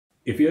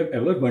If you have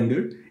ever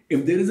wondered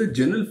if there is a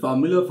general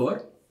formula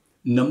for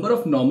number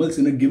of normals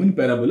in a given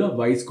parabola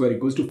y square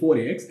equals to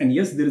 4ax, and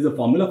yes, there is a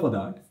formula for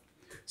that.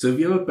 So if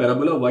you have a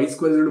parabola y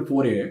square is equal to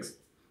 4ax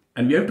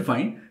and we have to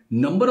find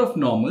number of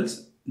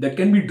normals that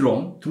can be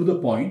drawn through the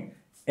point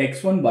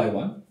x1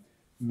 y1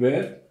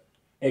 where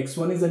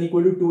x1 is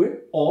unequal to 2a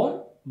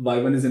or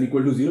y1 is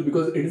unequal to 0,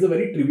 because it is a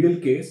very trivial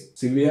case.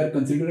 So we are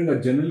considering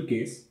a general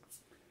case.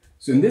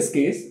 So in this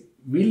case,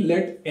 we'll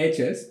let h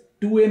as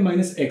 2a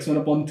minus x1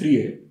 upon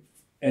 3a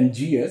and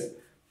g as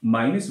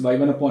minus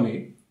y1 upon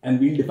a, and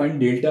we'll define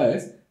delta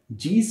as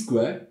g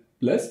square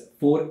plus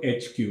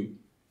 4h cube.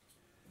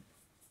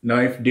 Now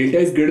if delta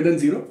is greater than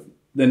 0,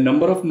 the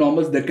number of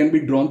normals that can be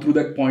drawn through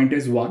that point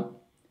is 1.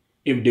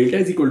 If delta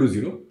is equal to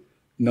 0,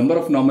 number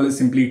of normals is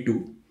simply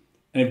 2.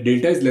 And if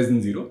delta is less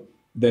than 0,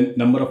 then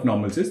number of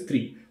normals is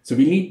 3. So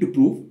we need to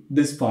prove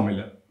this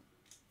formula.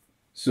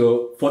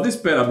 So for this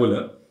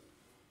parabola,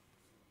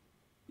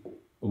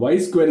 y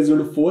square is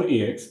equal to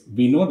 4ax,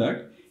 we know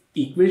that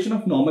equation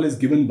of normal is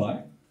given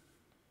by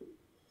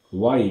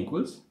y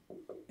equals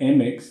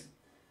mx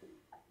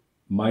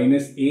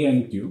minus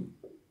an cube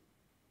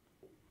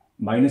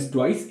minus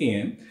twice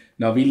an.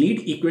 Now we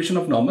need equation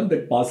of normal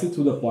that passes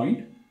through the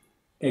point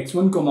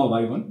x1 comma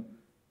y1.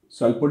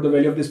 So I'll put the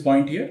value of this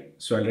point here.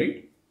 So I'll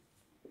write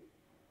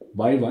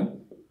y1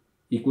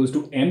 equals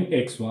to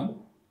mx1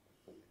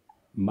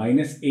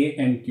 minus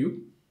an cube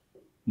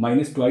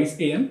minus twice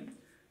an.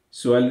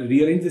 So I'll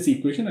rearrange this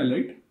equation. I'll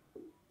write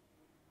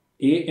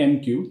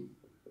an cube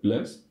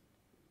plus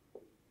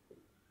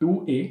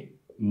 2a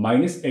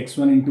minus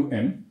x1 into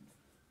m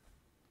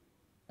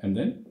and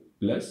then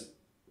plus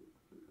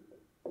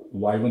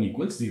y1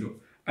 equals 0.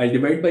 I'll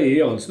divide by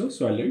a also.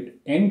 So I'll write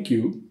n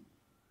cube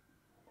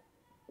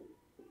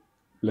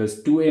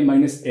plus 2a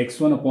minus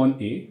x1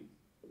 upon a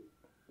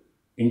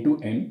into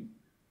n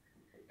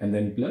and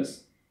then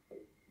plus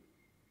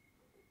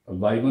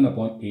y1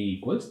 upon a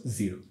equals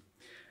 0.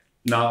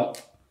 Now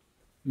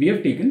we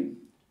have taken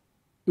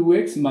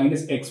 2x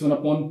minus x1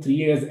 upon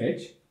 3a as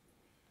h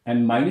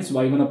and minus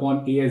y1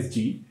 upon a as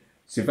g.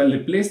 So if I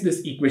replace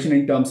this equation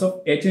in terms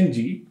of h and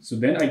g, so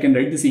then I can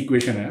write this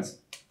equation as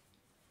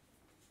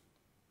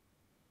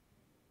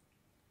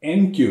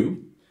n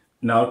cube.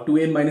 Now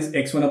 2n minus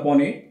x1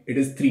 upon a, it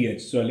is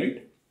 3h. So I'll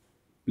write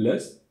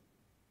plus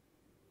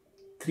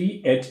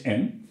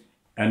 3hm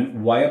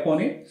and y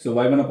upon a. So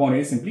y1 upon a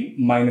is simply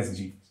minus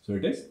g. So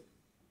it is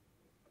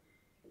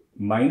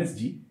minus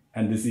g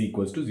and this is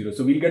equals to 0.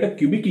 So we'll get a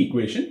cubic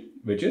equation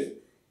which is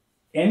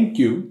n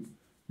cube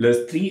plus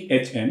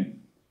 3hm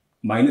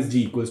minus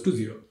g equals to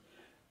 0.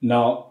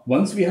 Now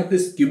once we have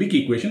this cubic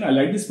equation, I'll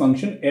write this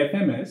function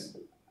fm as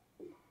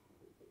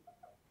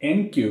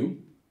n cube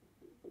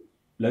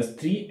plus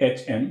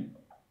 3hm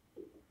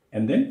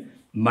and then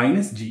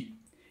minus g.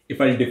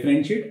 If I'll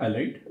differentiate, I'll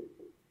write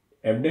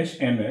f dash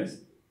m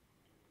as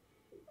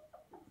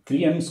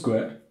 3m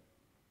square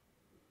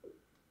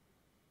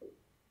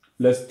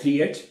plus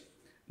 3h.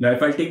 Now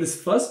if I take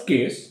this first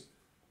case,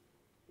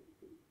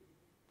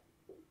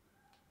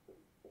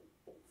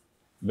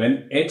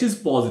 when h is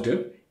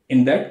positive,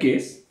 in that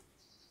case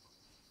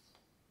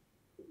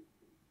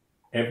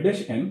f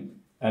dash m,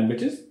 and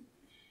which is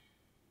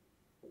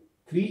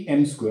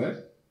 3m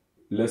square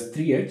plus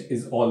 3h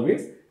is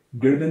always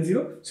greater than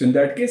 0. So in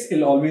that case, it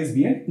will always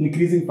be an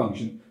increasing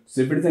function.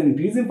 So if it is an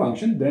increasing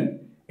function,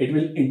 then it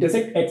will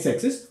intersect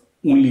x-axis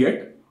only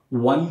at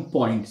one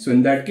point. So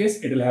in that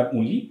case, it will have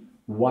only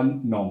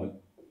one normal.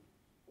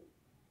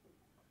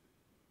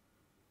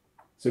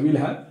 So we'll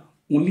have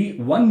only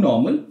one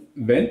normal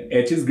when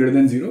h is greater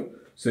than 0.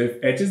 So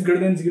if h is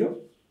greater than 0,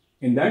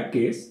 in that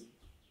case,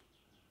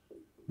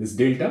 this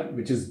delta,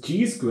 which is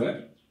g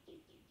square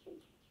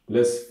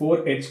plus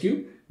 4h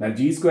cube. Now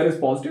g square is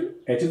positive,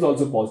 h is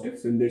also positive.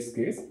 So in this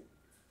case,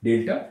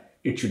 delta,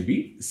 it should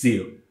be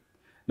 0.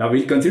 Now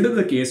we'll consider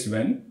the case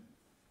when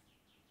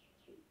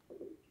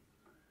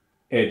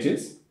h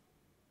is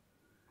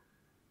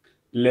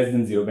less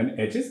than 0, when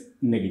h is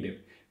negative.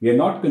 We are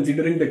not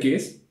considering the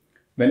case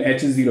when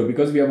h is 0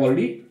 because we have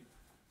already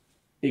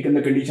taken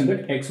the condition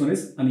that x1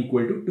 is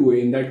unequal to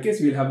 2a. In that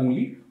case, we'll have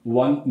only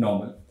one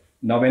normal.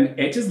 Now when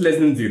h is less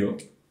than 0,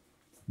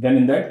 then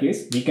in that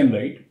case, we can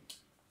write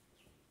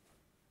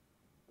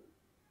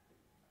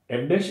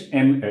f dash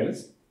m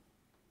as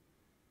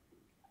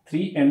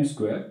 3m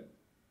square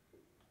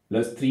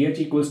plus 3h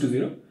equals to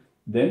 0.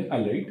 Then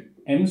I'll write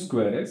m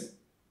square as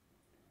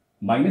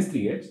minus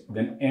 3h.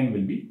 Then m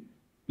will be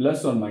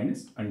plus or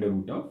minus under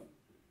root of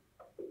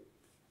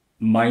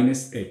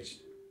minus h.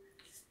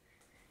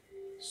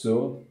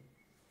 So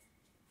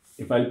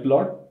if I'll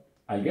plot,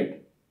 I'll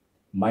get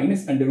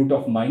minus under root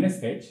of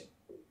minus h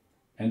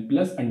and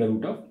plus under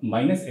root of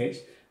minus h.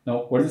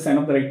 Now what is the sign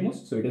of the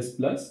rightmost? So it is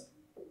plus,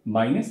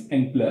 minus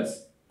and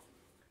plus.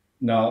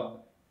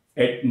 Now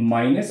at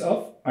minus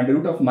of under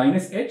root of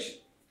minus h,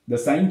 the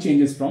sign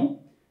changes from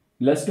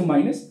plus to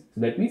minus.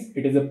 So that means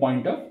it is a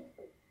point of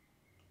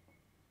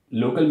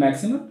local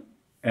maxima,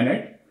 and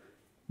at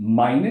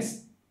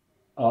minus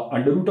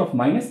under root of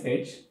minus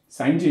h,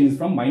 sign changes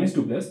from minus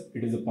to plus,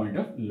 it is a point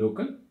of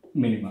local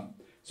minima.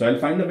 So I'll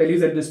find the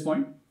values at this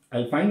point.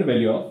 I'll find the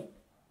value of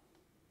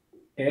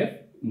f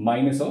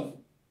minus of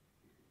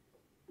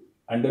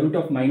under root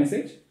of minus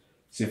h.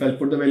 So if I'll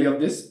put the value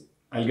of this,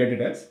 I'll get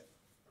it as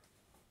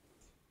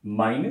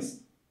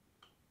minus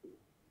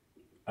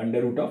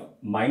under root of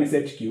minus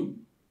h cube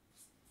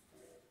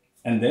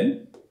and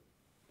then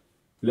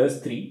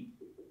plus 3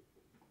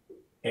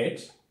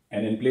 h,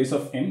 and in place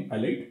of m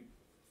I'll write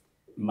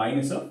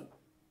minus of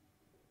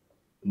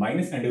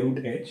minus under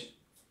root h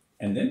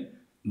and then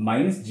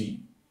minus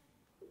g.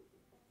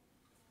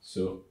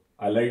 So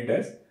I'll write it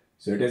as,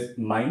 so it is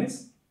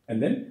minus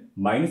and then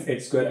minus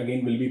h square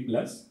again will be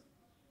plus,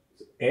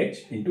 so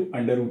h into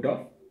under root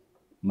of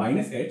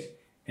minus h,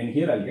 and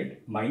here I'll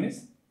get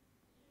minus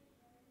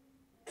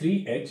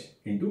 3h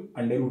into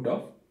under root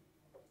of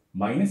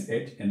minus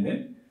h and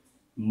then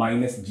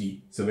minus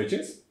g. So which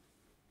is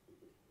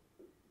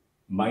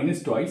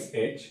minus twice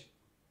h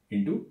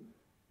into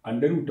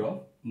under root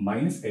of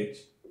minus h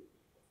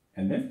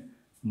and then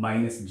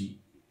minus g.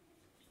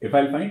 If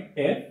I'll find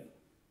f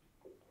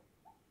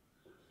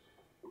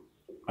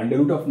under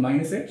root of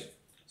minus h,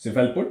 so if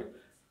I'll put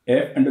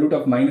f under root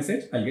of minus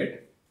h, I'll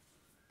get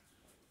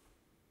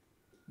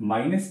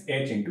minus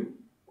h into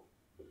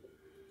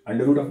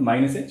under root of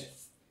minus h.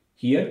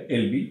 Here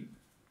it'll be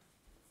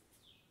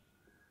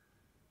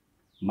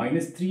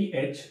minus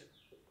 3h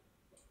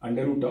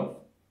under root of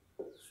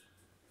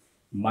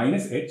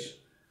minus h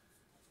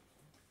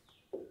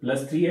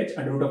plus 3h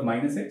under root of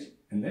minus h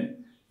and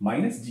then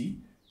minus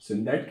g. So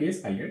in that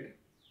case, I get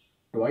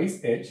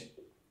twice h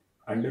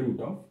under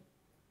root of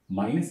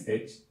minus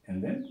h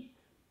and then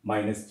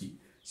minus g.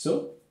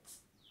 So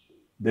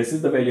this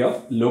is the value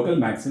of local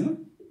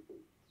maximum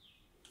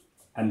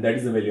and that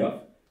is the value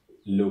of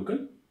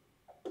local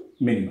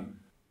minima.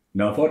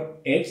 Now for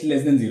h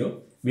less than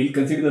 0, we'll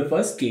consider the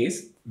first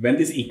case when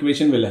this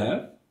equation will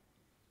have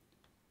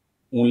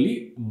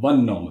only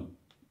one normal.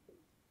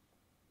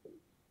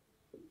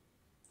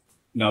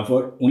 Now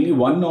for only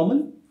one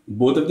normal,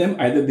 both of them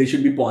either they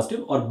should be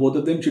positive or both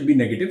of them should be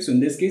negative. So in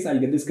this case, I'll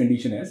get this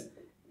condition as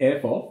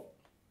f of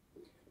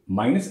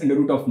minus under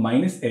root of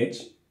minus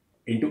h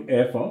into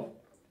f of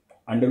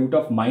under root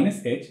of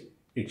minus h,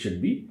 it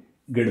should be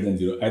greater than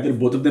 0. Either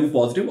both of them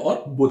positive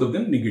or both of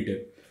them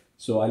negative.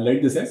 So I'll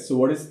write this as, so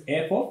what is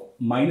f of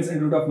minus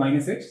under root of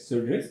minus h? So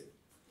it is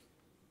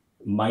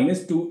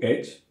minus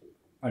 2h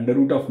under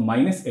root of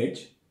minus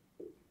h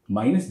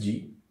minus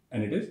g,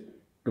 and it is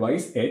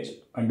twice h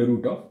under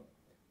root of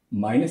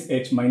minus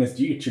h minus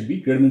g, it should be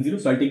greater than 0.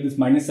 So I'll take this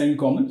minus sign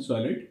common. So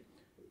I'll write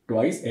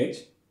twice h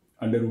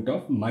under root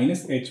of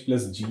minus h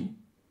plus g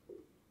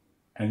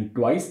and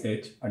twice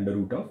h under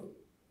root of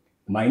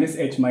minus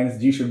h minus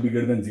g should be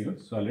greater than 0.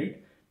 So I'll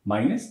write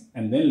minus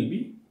and then it will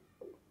be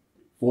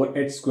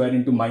 4h square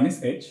into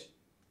minus h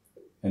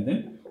and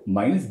then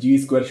minus g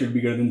square should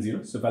be greater than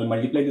 0. So if I'll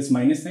multiply this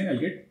minus sign, I'll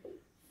get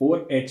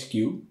 4h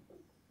cube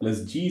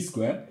plus g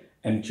square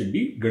and it should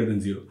be greater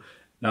than 0.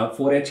 Now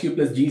 4h cube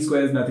plus g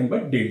square is nothing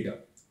but delta.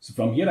 So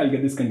from here I'll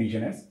get this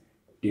condition as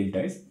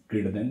delta is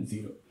greater than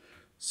 0.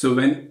 So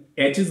when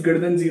h is greater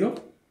than 0,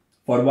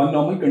 for one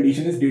normal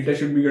condition is delta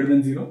should be greater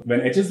than 0.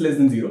 When h is less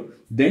than 0,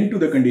 then to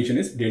the condition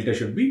is delta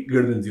should be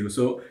greater than 0.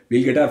 So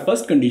we'll get our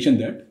first condition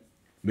that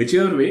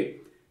whichever way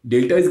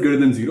delta is greater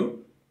than 0,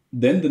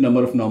 then the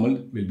number of normal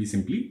will be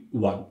simply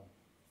 1.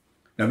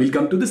 Now we'll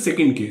come to the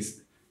second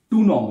case,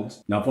 two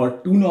normals. Now for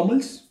two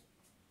normals,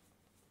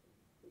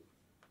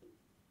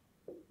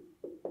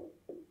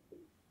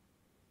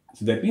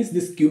 so that means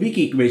this cubic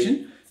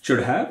equation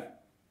should have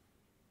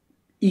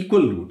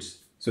equal roots.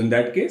 So in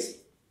that case,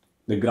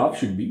 the graph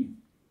should be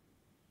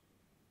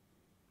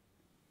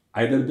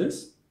either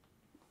this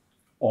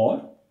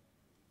or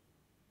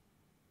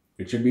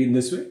it should be in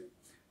this way.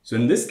 So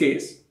in this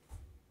case,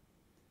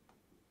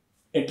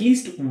 at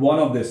least one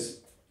of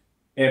this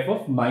f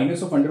of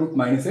minus of under root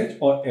minus h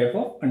or f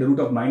of under root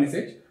of minus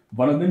h,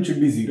 one of them should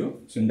be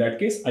 0. So in that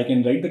case, I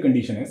can write the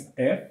condition as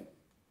f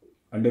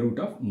under root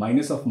of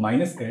minus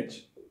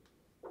h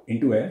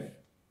into f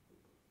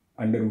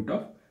under root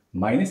of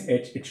minus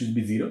h, it should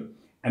be 0.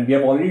 And we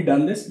have already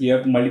done this. We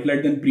have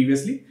multiplied them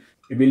previously.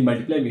 If we'll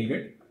multiply, we'll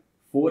get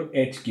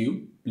 4h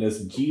cube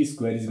plus g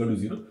square is equal to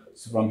 0.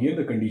 So from here,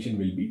 the condition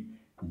will be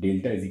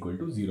delta is equal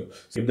to 0.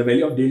 So if the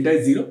value of delta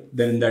is 0,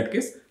 then in that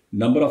case,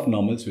 number of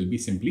normals will be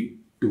simply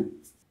 2.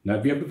 Now,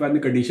 if we have to find the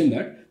condition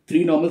that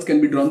 3 normals can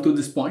be drawn through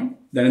this point,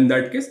 then in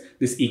that case,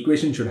 this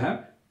equation should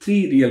have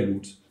 3 real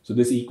roots. So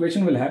this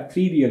equation will have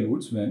 3 real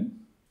roots when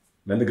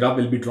the graph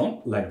will be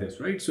drawn like this,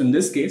 right? So in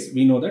this case,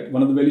 we know that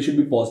one of the values should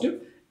be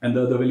positive and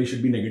the other value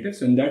should be negative.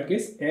 So in that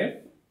case, f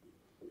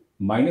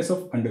minus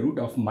of under root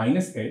of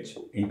minus h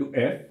into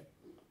f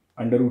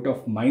under root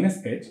of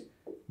minus h,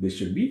 this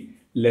should be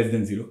less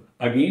than 0.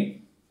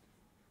 Again,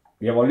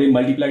 we have already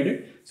multiplied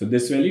it. So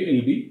this value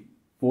will be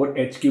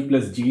 4h cube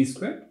plus g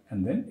square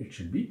and then it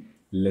should be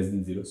less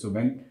than 0. So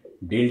when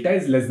delta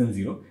is less than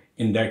 0,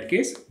 in that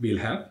case, we'll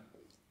have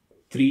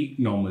 3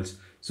 normals.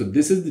 So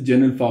this is the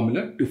general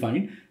formula to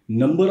find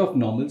number of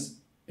normals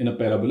in a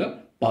parabola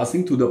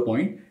passing through the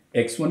point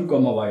x1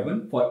 comma y1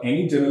 for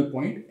any general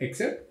point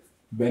except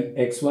when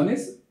x1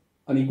 is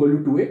unequal to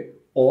 2a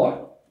or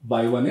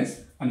y1 is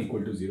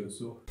unequal to 0.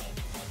 So